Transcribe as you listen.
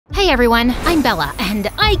Hey everyone, I'm Bella, and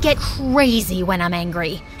I get crazy when I'm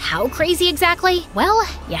angry. How crazy exactly? Well,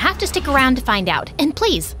 you have to stick around to find out. And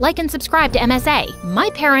please, like and subscribe to MSA. My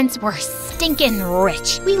parents were stinkin'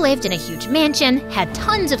 rich. We lived in a huge mansion, had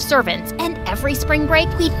tons of servants, and every spring break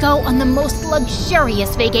we'd go on the most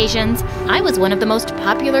luxurious vacations. I was one of the most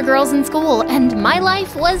popular girls in school, and my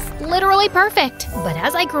life was literally perfect. But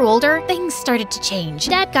as I grew older, things started to change.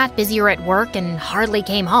 Dad got busier at work and hardly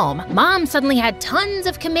came home. Mom suddenly had tons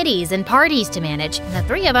of committees and parties to manage, and the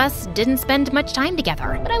three of us didn't spend much time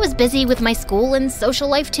together. But I was busy with my school and social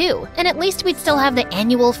life too, and at least we'd still have the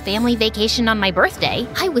annual family vacation on my birthday.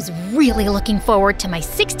 I was really looking forward to my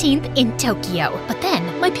 16th in Tokyo. But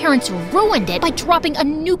then, my parents ruined it by dropping a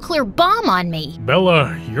nuclear bomb on me.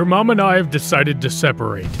 Bella, your mom and I have decided to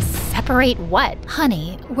separate. Separate what?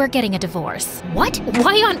 Honey, we're getting a divorce. What?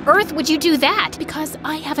 Why on earth would you do that? Because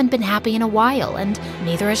I haven't been happy in a while, and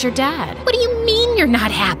neither has your dad. What do you mean you're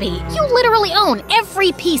not happy? You literally own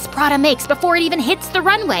every piece Prada makes before it even hits the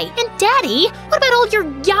runway. And Daddy, what about all your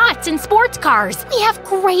yachts and sports cars? We have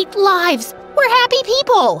great lives. We're happy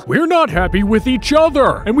people! We're not happy with each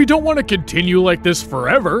other, and we don't want to continue like this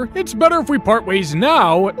forever. It's better if we part ways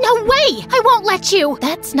now. No way! I won't let you!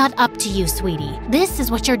 That's not up to you, sweetie. This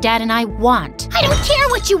is what your dad and I want. I don't care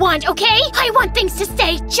what you want, okay? I want things to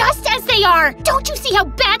stay just as they are. Don't you see how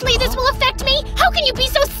badly this will affect me? How can you be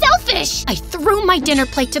so selfish? I threw my dinner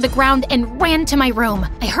plate to the ground and ran to my room.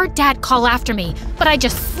 I heard Dad call after me, but I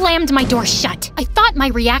just slammed my door shut. I thought my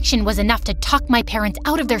reaction was enough to talk my parents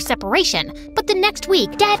out of their separation. But the next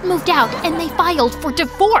week, Dad moved out and they filed for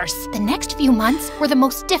divorce. The next few months were the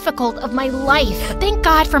most difficult of my life. But thank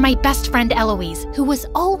God for my best friend Eloise, who was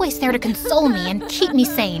always there to console me and keep me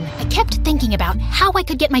sane. I kept thinking about how I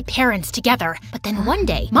could get my parents together. But then one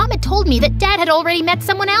day, Mom had told me that Dad had already met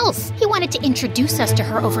someone else. He wanted to introduce us to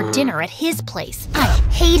her over dinner at his place. I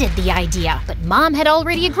hated the idea, but Mom had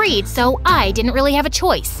already agreed, so I didn't really have a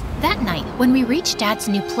choice. That night, when we reached Dad's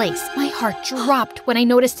new place, my heart dropped when I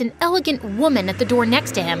noticed an elegant woman at the door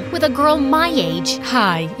next to him with a girl my age.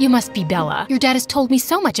 Hi, you must be Bella. Your dad has told me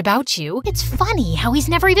so much about you. It's funny how he's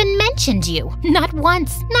never even mentioned you. Not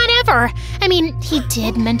once, not ever. I mean, he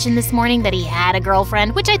did mention this morning that he had a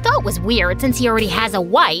girlfriend, which I thought was weird since he already has a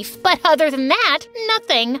wife. But other than that,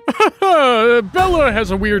 nothing. Bella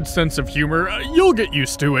has a weird sense of humor. You'll get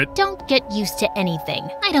used to it. Don't get used to anything.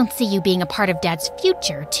 I don't see you being a part of Dad's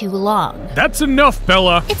future too long. That's enough,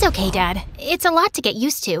 Bella. It's okay, Dad. It's a lot to get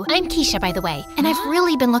used to. I'm Keisha, by the way, and I've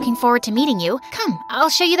really been looking forward to meeting you. Come, I'll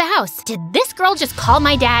show you the house. Did this girl just call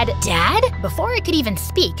my dad Dad? Before I could even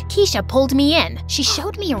speak, Keisha pulled me in. She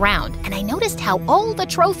showed me around, and I noticed how all the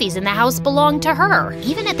trophies in the house belonged to her.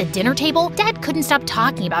 Even at the dinner table, Dad couldn't stop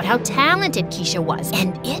talking about how talented Keisha was,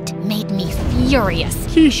 and it made me furious.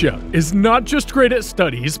 Keisha is not just great at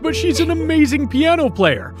studies, but she's an amazing piano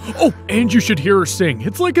player. Oh, and you should hear her sing.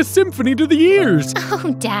 It's like a symphony to the ears.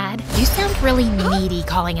 Oh, Dad, you sound really needy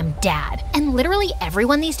calling him Dad. And literally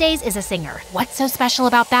everyone these days is a singer. What's so special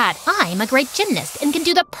about that? I'm a great gymnast and can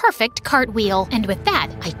do the perfect cartwheel. And with that,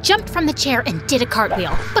 I jumped from the chair and did a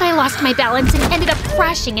cartwheel. But I lost my balance and ended up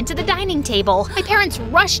crashing into the dining table. My parents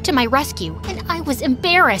rushed to my rescue, and I was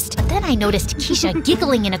embarrassed. But then I noticed Keisha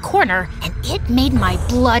giggling in a corner, and it made my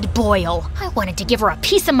blood boil. I wanted to give her a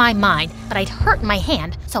piece of my mind, but I'd hurt my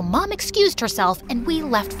hand, so Mom excused herself and we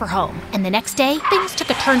left for home. And the next day, things took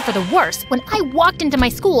a turn for the worse when I walked into my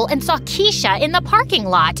school and saw Keisha in the parking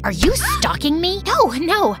lot. Are you stalking me?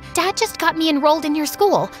 No. Dad just got me enrolled in your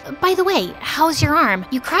school. By the way, how's your arm?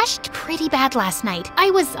 You crashed pretty bad last night.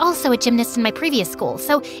 I was also a gymnast in my previous school,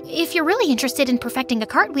 so if you're really interested in perfecting a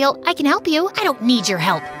cartwheel, I can help you. I don't need your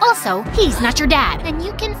help. Also, he's not your dad, and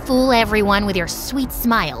you can fool everyone with your sweet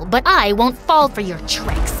smile, but I won't fall for your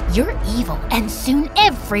tricks. You're evil, and soon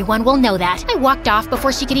everyone will know that. I walked off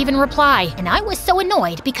before she could even reply, and I was so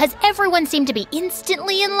annoyed because everyone seemed to be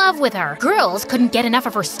instantly in love with her. Girls couldn't get enough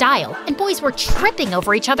of her style, and boys were tripping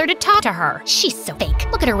over each other to talk to her. She's so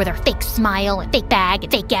fake. Look at her with her fake smile and fake bag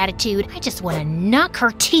and fake attitude. I just want to knock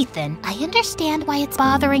her teeth in. I understand why it's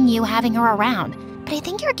bothering you having her around, but I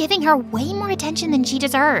think you're giving her way more attention than she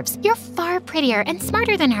deserves. You're far prettier and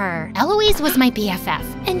smarter than her. Eloise was my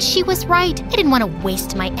BFF, and she was right. I didn't want to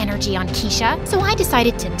waste my energy on Keisha, so I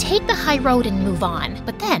decided to take the high road and move on.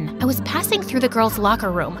 But then, I was passing through the girls'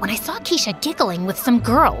 locker room when I saw Keisha giggling with some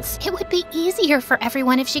girls. It would be easier for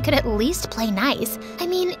everyone if she could at least play nice. I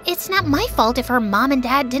mean, it's not my fault if her mom and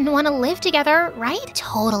dad didn't want to live together, right?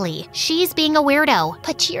 Totally. She's being a weirdo,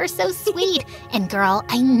 but you're so sweet. And girl,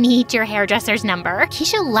 I need your hairdresser's number.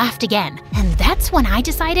 Keisha laughed again, and that's when I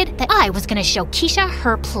decided that I was gonna show Keisha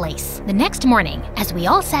her place. The next morning, as we all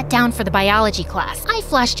all sat down for the biology class, I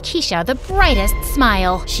flashed Keisha the brightest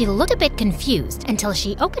smile. She looked a bit confused until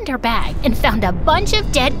she opened her bag and found a bunch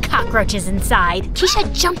of dead cockroaches inside.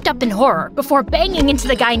 Keisha jumped up in horror before banging into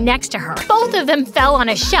the guy next to her. Both of them fell on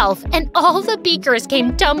a shelf and all the beakers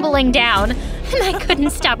came tumbling down. And I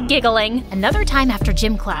couldn't stop giggling. Another time after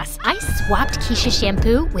gym class, I swapped Keisha's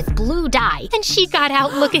shampoo with blue dye, and she got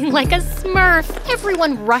out looking like a Smurf.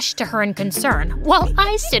 Everyone rushed to her in concern, while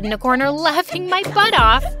I stood in a corner laughing my butt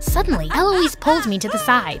off. Suddenly, Eloise pulled me to the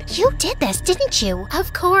side. You did this, didn't you?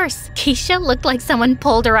 Of course. Keisha looked like someone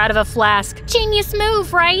pulled her out of a flask. Genius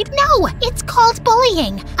move, right? No, it's called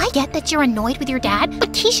bullying. I get that you're annoyed with your dad,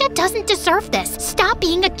 but Keisha doesn't deserve this. Stop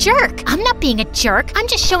being a jerk. I'm not being a jerk. I'm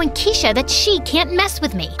just showing Keisha that she can't mess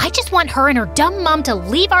with me. I just want her and her dumb mom to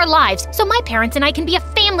leave our lives so my parents and I can be a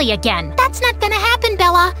family again. That's not gonna happen,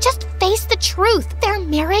 Bella. Just face the truth. Their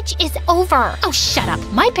marriage is over. Oh, shut up.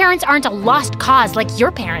 My parents aren't a lost cause like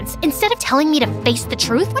your parents. Instead of telling me to face the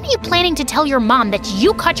truth, when are you planning to tell your mom that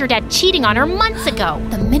you caught your dad cheating on her months ago?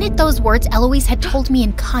 The minute those words Eloise had told me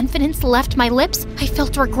in confidence left my lips, I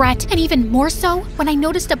felt regret, and even more so when I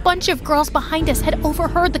noticed a bunch of girls behind us had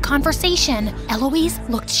overheard the conversation. Eloise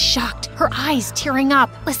looked shocked, her eyes tearing up.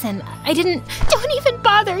 Listen, don't even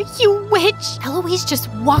bother, you witch! Eloise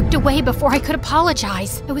just walked away before I could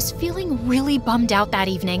apologize. I was feeling really bummed out that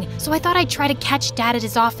evening, so I thought I'd try to catch Dad at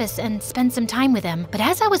his office and spend some time with him. But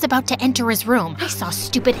as I was about to enter his room, I saw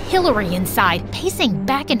stupid Hillary inside, pacing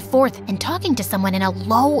back and forth and talking to someone in a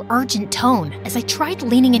low, urgent tone. As I tried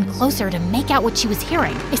leaning in closer to make out what she was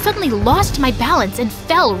hearing, I suddenly lost my balance and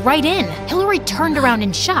fell right in. Hillary turned around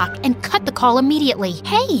in shock and cut the call immediately.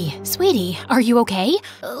 Hey, sweetie, are you okay?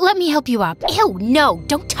 Let me help you up. Ew, no,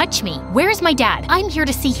 don't touch me. Where's my dad? I'm here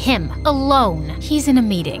to see him, alone. He's in a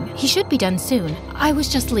meeting. He should be done soon. I was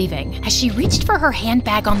just leaving. As she reached for her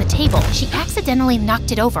handbag on the table, she accidentally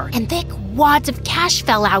knocked it over, and thick wads of cash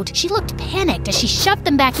fell out. She looked panicked as she shoved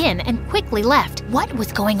them back in and quickly left. What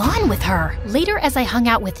was going on with her? Later, as I hung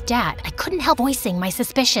out with Dad, I couldn't help voicing my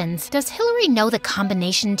suspicions. Does Hillary know the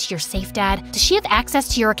combination to your safe, Dad? Does she have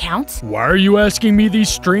access to your accounts? Why are you asking me these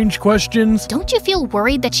strange questions? Don't you feel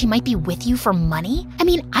worried that she might be with you for money? I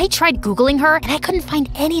mean, I tried Googling her and I couldn't find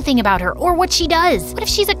anything about her or what she does. What if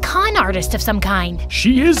she's a con artist of some kind?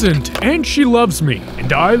 She isn't, and she loves me,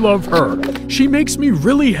 and I love her. She makes me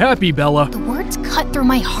really happy, Bella. The words cut through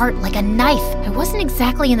my heart like a knife. I wasn't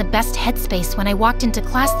exactly in the best headspace when I walked into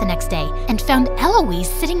class the next day and found Eloise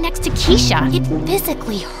sitting next to Keisha. It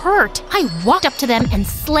physically hurt. I walked up to them and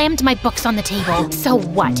slammed my books on the table. So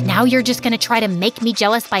what? Now you're just gonna try to make me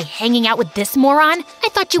jealous by hanging out with this moron? I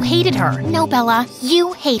thought you hated her. No, Bella,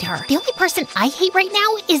 you hate her. The only person I hate right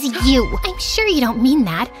now is you. I'm sure you don't mean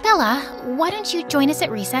that. Bella, why don't you join us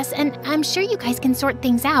at recess, and I'm sure you guys can sort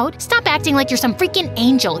things out. Stop acting like you're some freaking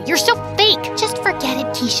angel. You're so fake. Just forget it,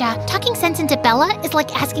 Keisha. Talking sense into Bella is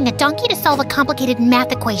like asking a donkey to solve a complicated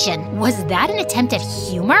math equation. Was that an attempt at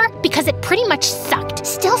humor? Because it pretty much sucked.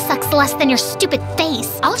 Still sucks less than your stupid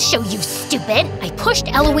face. I'll show you, stupid. I pushed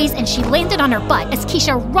Eloise and she landed on her butt as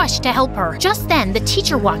Keisha rushed to help her. Just then, the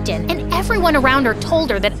teacher walked in and everyone around her told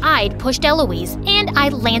her that I'd pushed Eloise, and I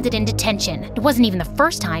landed in detention. It wasn't even the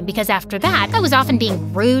first time, because after that, I was often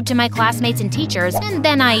being rude to my classmates and teachers, and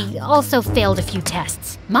then I also failed a few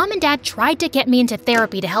tests. Mom and Dad tried to get me into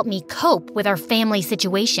therapy to help me cope with our family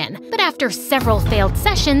situation, but after several failed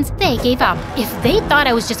sessions, they gave up. If they thought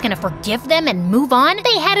I was just gonna forgive them and move on,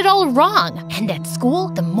 they had it all wrong. And at school,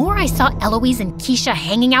 the more I saw Eloise and Keisha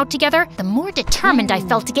hanging out together, the more determined I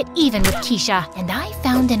felt to get even with Keisha. And I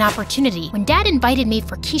found an opportunity when Dad invited me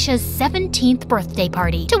for Keisha's 17th birthday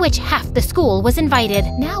party, to which half the school was invited.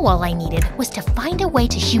 Now all I needed was to find a way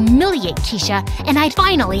to humiliate Keisha, and I'd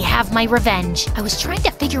finally have my revenge. I was trying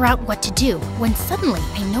to figure out what to do when suddenly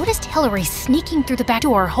I noticed Hillary sneaking through the back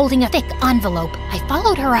door holding a thick envelope. I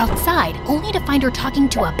followed her outside, only to find her talking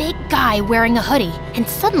to a big guy wearing a hoodie. And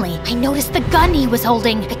suddenly, I noticed the gun he was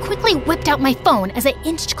holding. I quickly whipped out my phone as I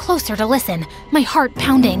inched closer to listen, my heart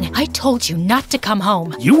pounding. I told you not to come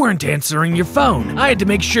home. You weren't answering your phone. I had to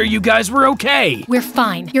make sure you guys were okay. We're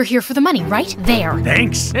fine. You're here for the money, right? There.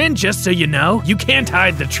 Thanks. And just so you know, you can't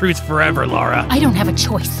hide the truth forever, Laura. I don't have a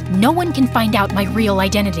choice. No one can find out my real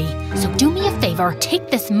identity. So do me a favor, take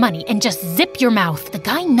this money and just zip your mouth. The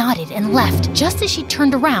guy nodded and left. Just as she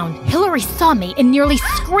turned around, Hillary saw me and nearly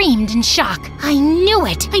screamed in shock. I knew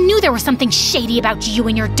it! I knew there was something shady about you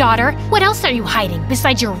and your daughter. What else are you hiding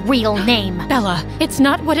besides your real name? Bella, it's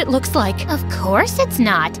not what it looks like. Of course it's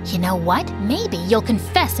not. You know what? Maybe you'll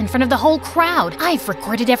confess in front of the whole crowd. I've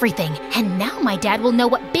recorded everything, and now my dad will know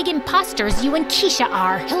what big imposters you and Keisha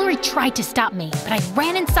are. Hillary tried to stop me, but I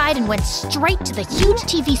ran inside and went straight to the huge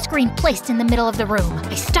TV screen placed in the middle of the room.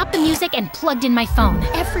 I stopped the music and plugged in my phone.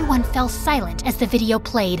 Everyone fell silent as the video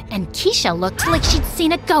played, and Keisha looked like she'd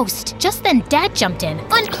seen a ghost. Just then Dad jumped in,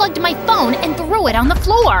 unplugged my phone, and threw it on the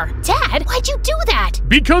floor. Dad, why'd you do that?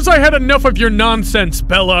 Because I had enough of your nonsense,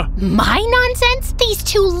 Bella. My nonsense? These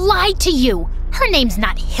two lied to you. Her name's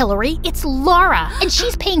not Hillary, it's Laura, and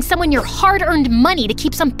she's paying someone your hard-earned money to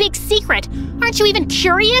keep some big secret. Aren't you even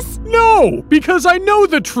curious? No, because I know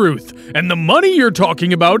the truth, and the money you're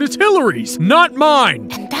talking about is Hillary's, not mine.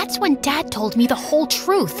 And that's when Dad told me the whole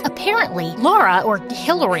truth. Apparently, Laura, or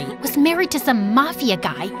Hillary, was married to some mafia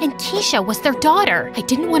guy, and Keisha was their daughter. I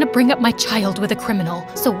didn't want to bring up my child with a criminal,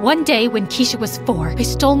 so one day when Keisha was 4, I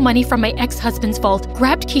stole money from my ex-husband's vault,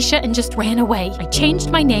 grabbed Keisha, and just ran away. I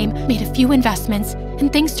changed my name, made a few investments,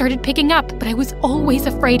 and things started picking up, but I was always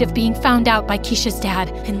afraid of being found out by Keisha's dad.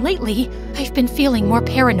 And lately, I've been feeling more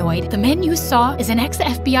paranoid. The man you saw is an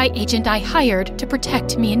ex-FBI agent I hired to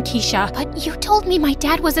protect me and Keisha. But you told me my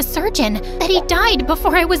dad was a surgeon, that he died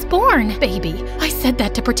before I was born. Baby, I said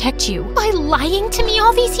that to protect you. By lying to me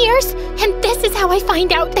all these years? And this is how I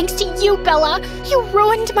find out thanks to you, Bella. You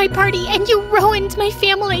ruined my party and you ruined my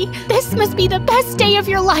family. This must be the best day of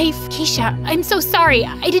your life. Keisha, I'm so sorry.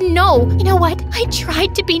 I didn't know. You know what? I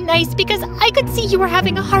tried to be nice because I could see you were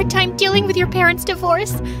having a hard time dealing with your parents'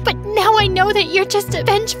 divorce. But now I know that you're just a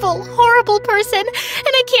vengeful, horrible person, and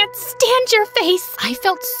I can't stand your face. I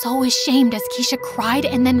felt so ashamed as Keisha cried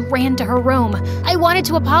and then ran to her room. I wanted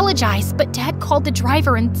to apologize, but Dad called the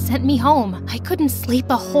driver and sent me home. I couldn't sleep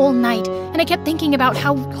a whole night, and I kept thinking about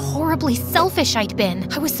how horribly selfish I'd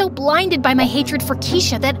been. I was so blinded by my hatred for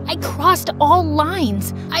Keisha that I crossed all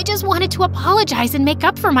lines. I just wanted to apologize and make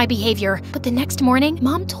up for my behavior. But the next morning,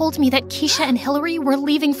 Mom told me that Keisha and Hillary were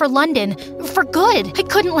leaving for London. For good. I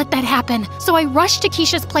couldn't let that happen. So I rushed to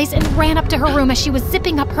Keisha's place and ran up to her room as she was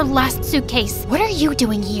zipping up her last suitcase. What are you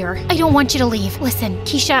doing here? I don't want you to leave. Listen,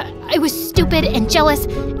 Keisha, I was stupid and jealous,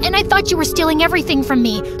 and I thought you were stealing everything from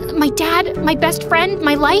me. My dad, my best friend,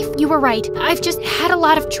 my life. You were right. I've just had a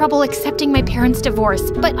lot of trouble accepting my parents'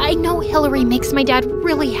 divorce. But I know Hillary makes my dad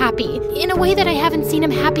really happy, in a way that I haven't seen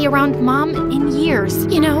him happy around Mom in years.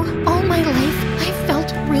 You know, all my life, I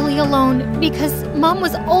felt really alone because Mom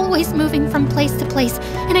was always moving from place to place,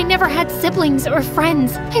 and I never had siblings or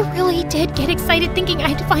friends. I really did get excited thinking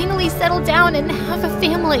I'd finally settle down and have a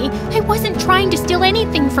family. I wasn't trying to steal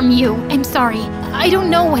anything from you. I'm sorry. I don't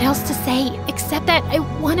know what else to say, except that I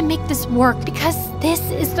want to make this work because this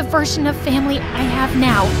is the version of family I have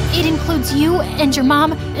now. It includes you and your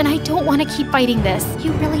mom, and I don't want to keep fighting this.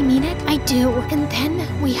 You really mean it? I do. And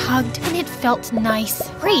then we hugged, and it felt nice.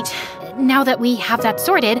 Great. Now that we have that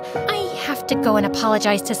sorted, I have to go and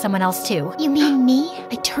apologize to someone else too. You mean me?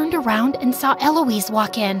 I turned around and saw Eloise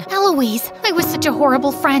walk in. Eloise, I was such a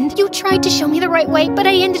horrible friend. You tried to show me the right way, but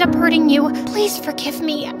I ended up hurting you. Please forgive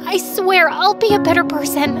me. I swear I'll be a better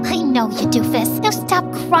person. I know, you doofus. Now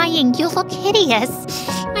stop crying. You look hideous.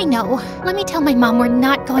 I know. Let me tell my mom we're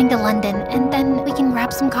not going to London, and then we can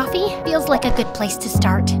grab some coffee. Feels like a good place to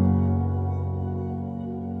start.